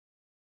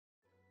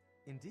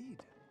Indeed.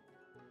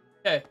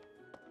 Okay.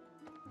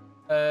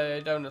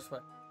 Down this way.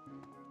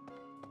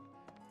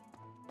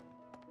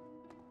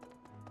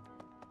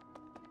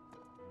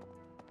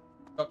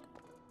 Look.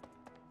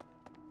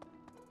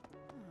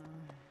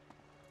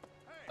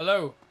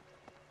 Hello.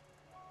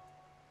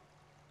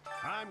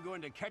 I'm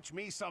going to catch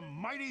me some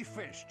mighty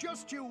fish.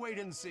 Just you wait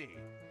and see.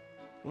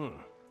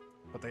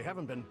 But they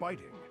haven't been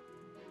biting.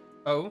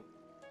 Oh.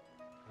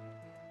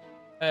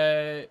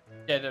 Yeah,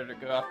 there we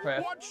go.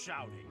 What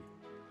shouting?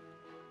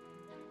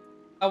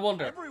 I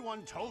wonder.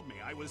 Everyone told me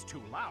I was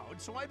too loud,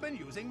 so I've been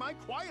using my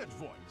quiet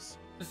voice.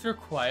 Is your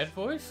quiet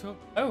voice?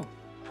 Oh.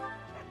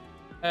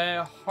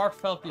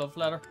 Heartfelt love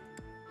letter.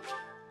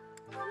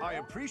 I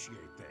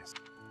appreciate this.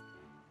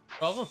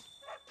 Problem.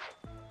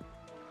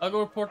 I'll go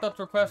report that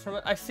request from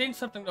it. I seen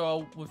something that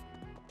I was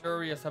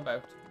curious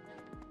about.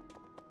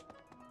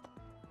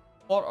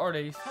 What are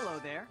these? Hello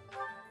there.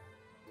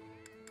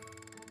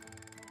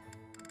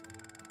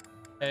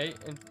 Okay,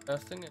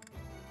 interesting.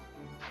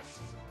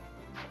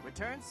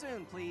 Return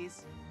soon,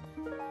 please.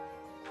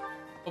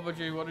 What about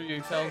you? What are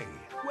you selling? Hey,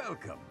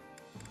 welcome.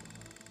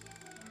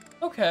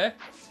 Okay.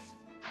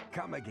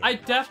 Come again. I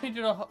definitely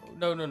do not.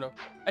 No.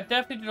 I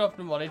definitely do not have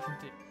the money to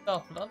do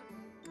stuff for that.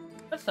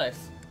 That's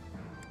nice.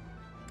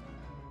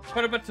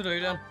 Quite a bit to do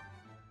then.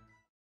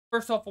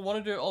 First off, I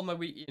want to do all my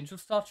wee angel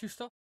statue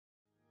stuff.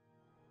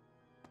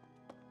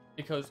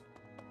 Because,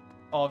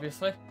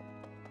 obviously,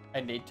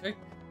 I need to.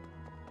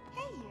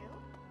 Hey, you.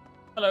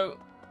 Hello.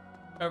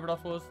 Whoever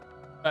that was.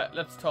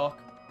 Let's talk.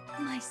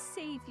 My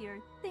savior,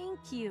 thank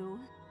you.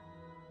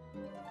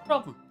 No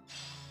problem.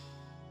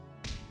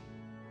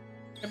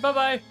 Okay,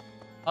 bye-bye.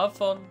 Have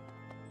fun.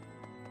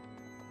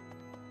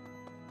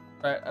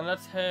 Right, and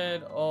let's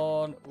head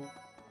on...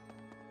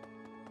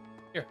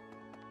 Here.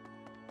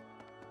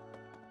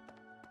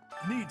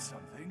 Need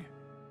something?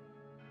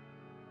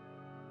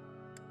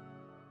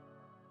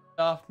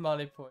 Daft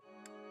money point.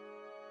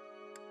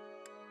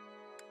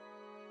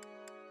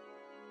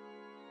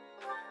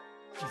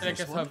 I think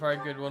it's a very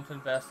good one to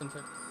invest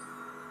into.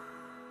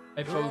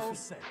 My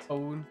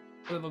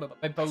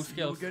bow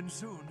skills. Again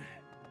soon.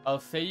 I'll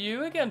see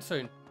you again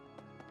soon.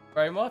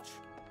 Very much.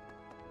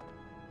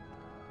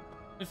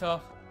 Peace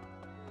off.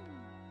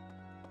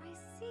 I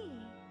see.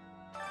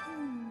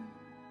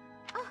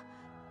 Oh,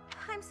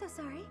 I'm so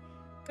sorry.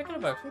 Thinking I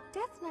about. missed the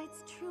Death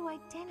Knight's true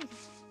identity.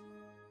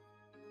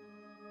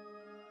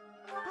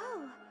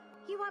 Oh,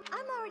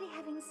 I'm already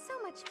having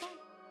so much fun.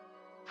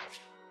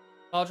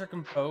 Logic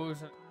and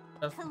pose.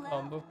 That's the Hello.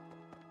 combo.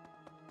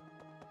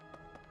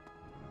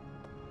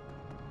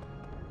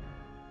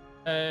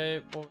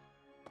 Well,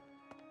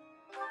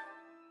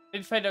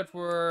 need to find out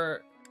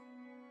where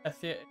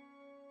Ethia is,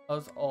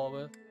 as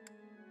always.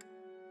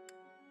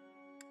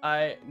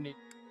 I need.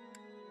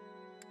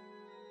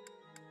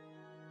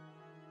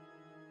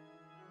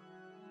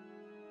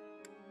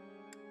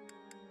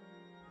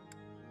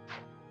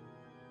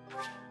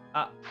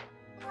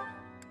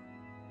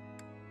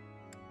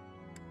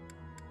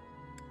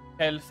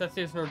 Okay, let's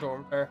use no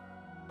dorm there.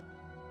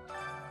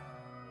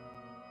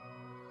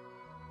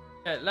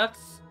 Okay,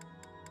 let's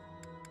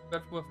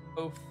get with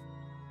both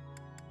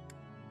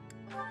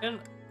in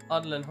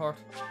Adeline Hart.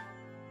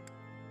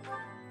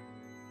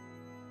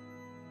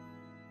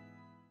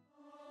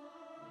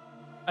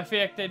 I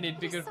feel like they need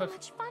to be good so with.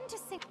 much fun to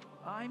sing.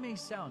 I may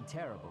sound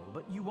terrible,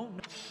 but you won't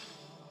know.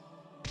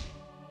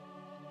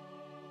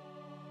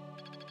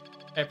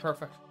 Okay,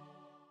 perfect.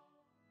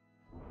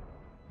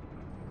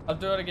 I'll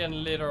do it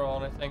again later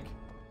on, I think.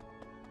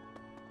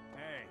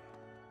 Hey.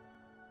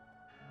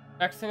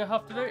 Next thing I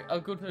have to do, I'll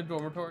go to the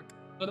dormitory.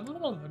 The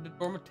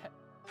dormitory.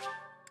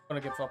 I'm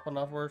gonna give up on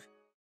that word.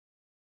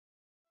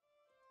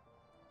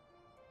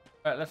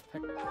 Alright, let's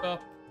pick it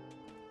up.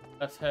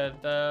 Let's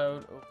head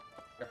down. Oh,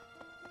 here.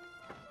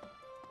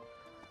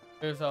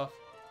 Here's off.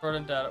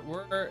 Burning data.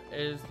 Where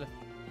is the...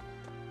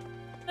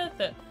 That's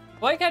it.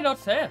 Why can I not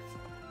say it?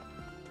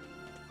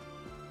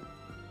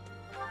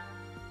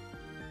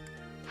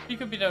 He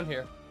could be down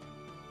here.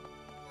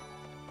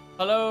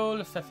 Hello,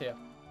 Lysithia.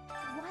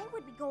 Why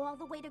would we go all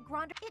the way to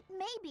Gronder? It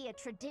may be a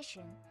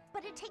tradition,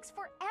 but it takes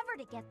forever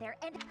to get there,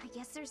 and I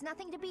guess there's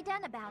nothing to be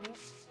done about it.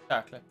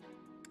 Exactly.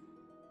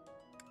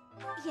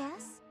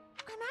 Yes?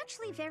 I'm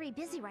actually very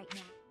busy right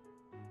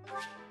now.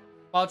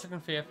 Logic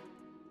and faith.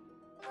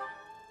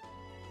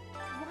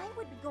 Why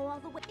would we go all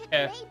the way? It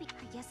Yeah. may be.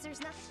 I guess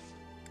there's nothing.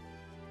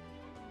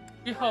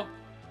 You have...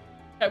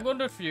 I'm going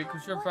to do it for you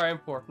because you're very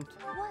important.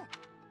 What?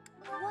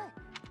 What?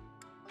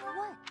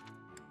 What?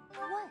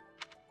 What?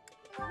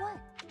 What?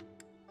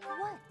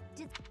 What?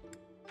 Did...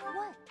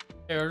 What?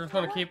 Okay, we're just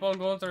going to keep on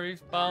going through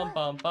these. Bam,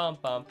 bam, bam,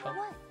 bam, bam.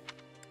 What?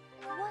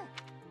 What?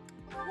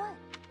 What?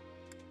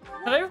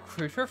 Can I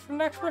recruit her for the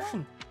next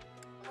mission?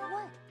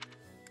 What?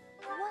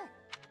 What?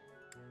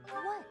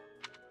 What?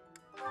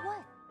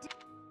 What?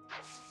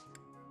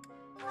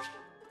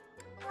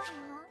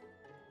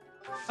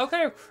 How can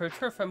I recruit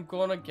her if I'm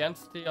going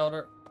against the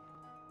other?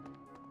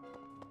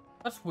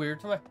 That's weird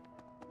to me.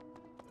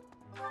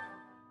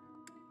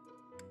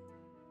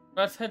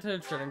 Let's head to the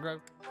training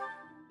ground.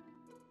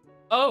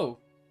 Oh,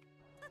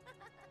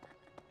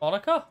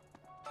 Monica?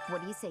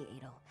 What do you say,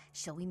 Adel?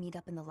 Shall we meet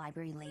up in the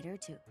library later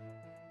to...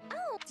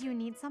 Oh, do you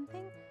need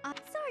something?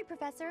 Sorry,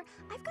 Professor.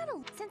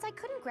 Since I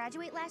couldn't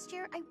graduate last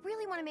year, I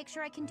really want to make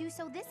sure I can do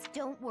so this...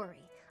 Don't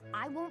worry.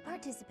 I won't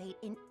participate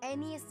in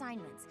any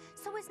assignments,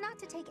 so as not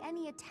to take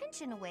any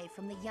attention away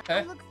from the young...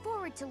 I look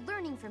forward to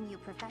learning from you,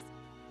 Professor.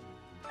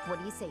 What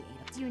do you say,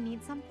 Adel? Do you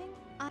need something?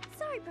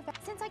 Sorry, Professor.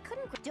 Since I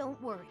couldn't...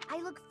 Don't worry.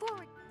 I look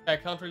forward... I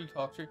can't really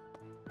talk to you.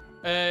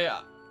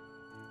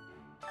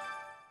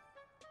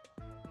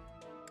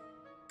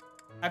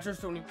 I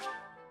just don't even...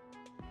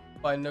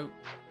 By note.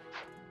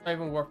 Not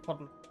even worth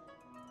putting.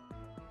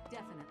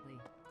 Definitely.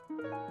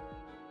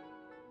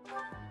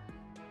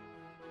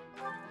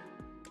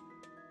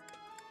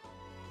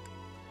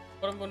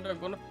 What I'm going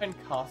to find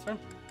Catherine.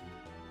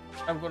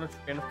 I'm going to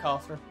train with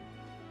Catherine.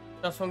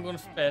 That's what I'm going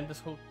to spend this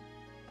whole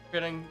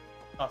training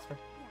Catherine.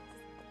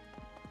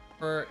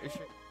 For issue.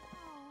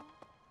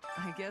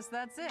 I guess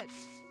that's it.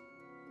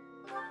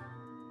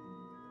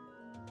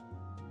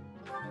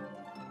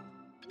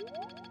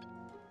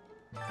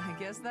 I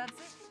guess that's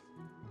it.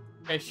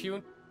 Okay, she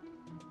went.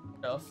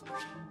 What else?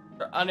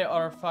 Or any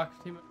other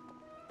faculty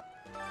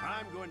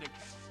I'm going to...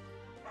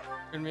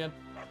 bring me in.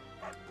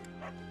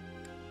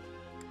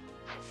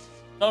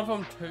 None of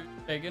them too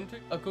big into.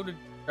 I'll go to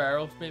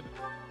Gerald's maybe.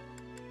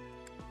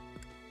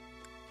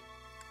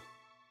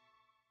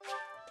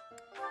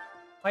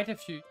 Quite a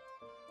few.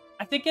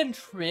 I think getting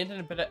trained in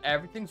a bit of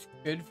everything's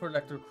good for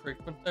like the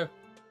recruitment though.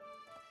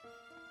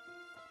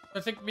 I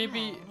think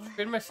maybe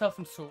train myself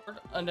in sword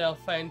and then I'll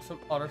find some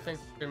other things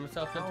to train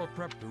myself into. I'll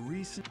prep the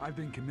recent. I've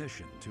been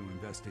commissioned to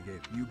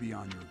investigate. You be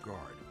on your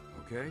guard,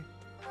 okay?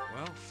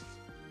 Well,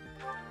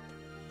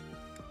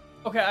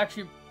 Okay,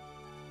 actually,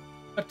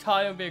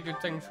 battalion would be a good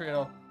thing to train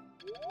on.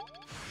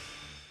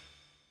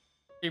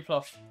 B+.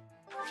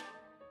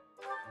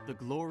 The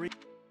glory...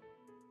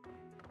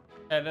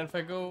 And then if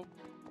I go...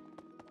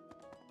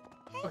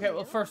 Okay,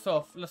 well first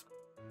off, let's...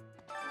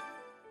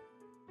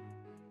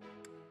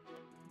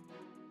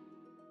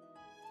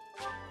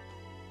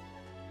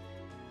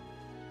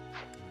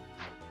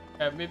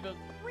 maybe I'll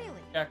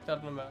Really? check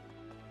that in a minute.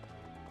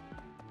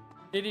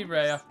 Lady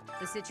Rhea.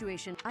 The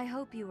situation. I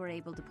hope you were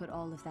able to put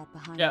all of that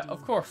behind Yeah, you.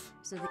 of course.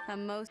 So the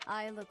most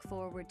I look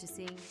forward to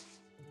seeing.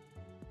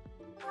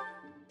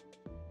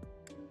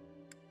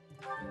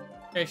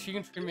 Okay, she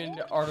can train me in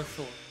the art of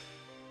sword.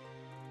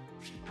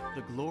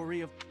 The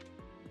glory of...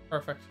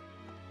 Perfect.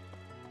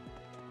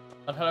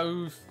 And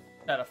hello,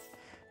 Seraph.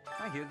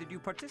 I hear that you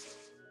participate.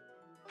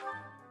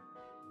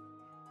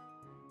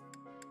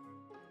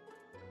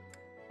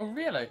 Oh,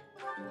 really?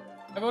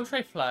 I'm gonna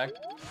try flying.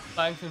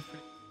 Flying seems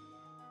pretty...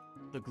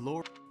 The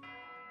glory...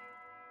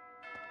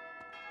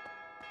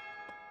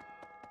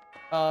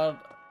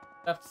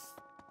 That's...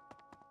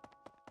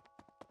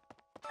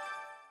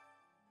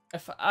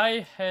 If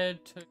I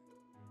head to...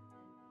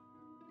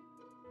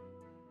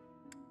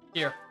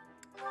 Here.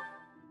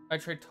 I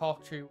try to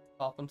talk to you,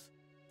 what happens?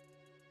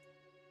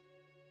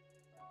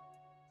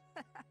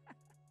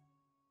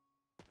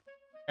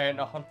 Okay,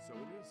 nothing. So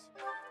it is.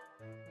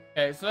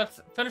 Okay, so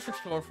let's finish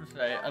exploring for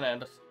today and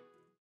end it.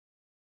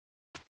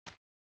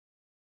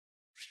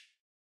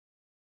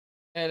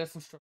 Hey, let's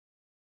instruct.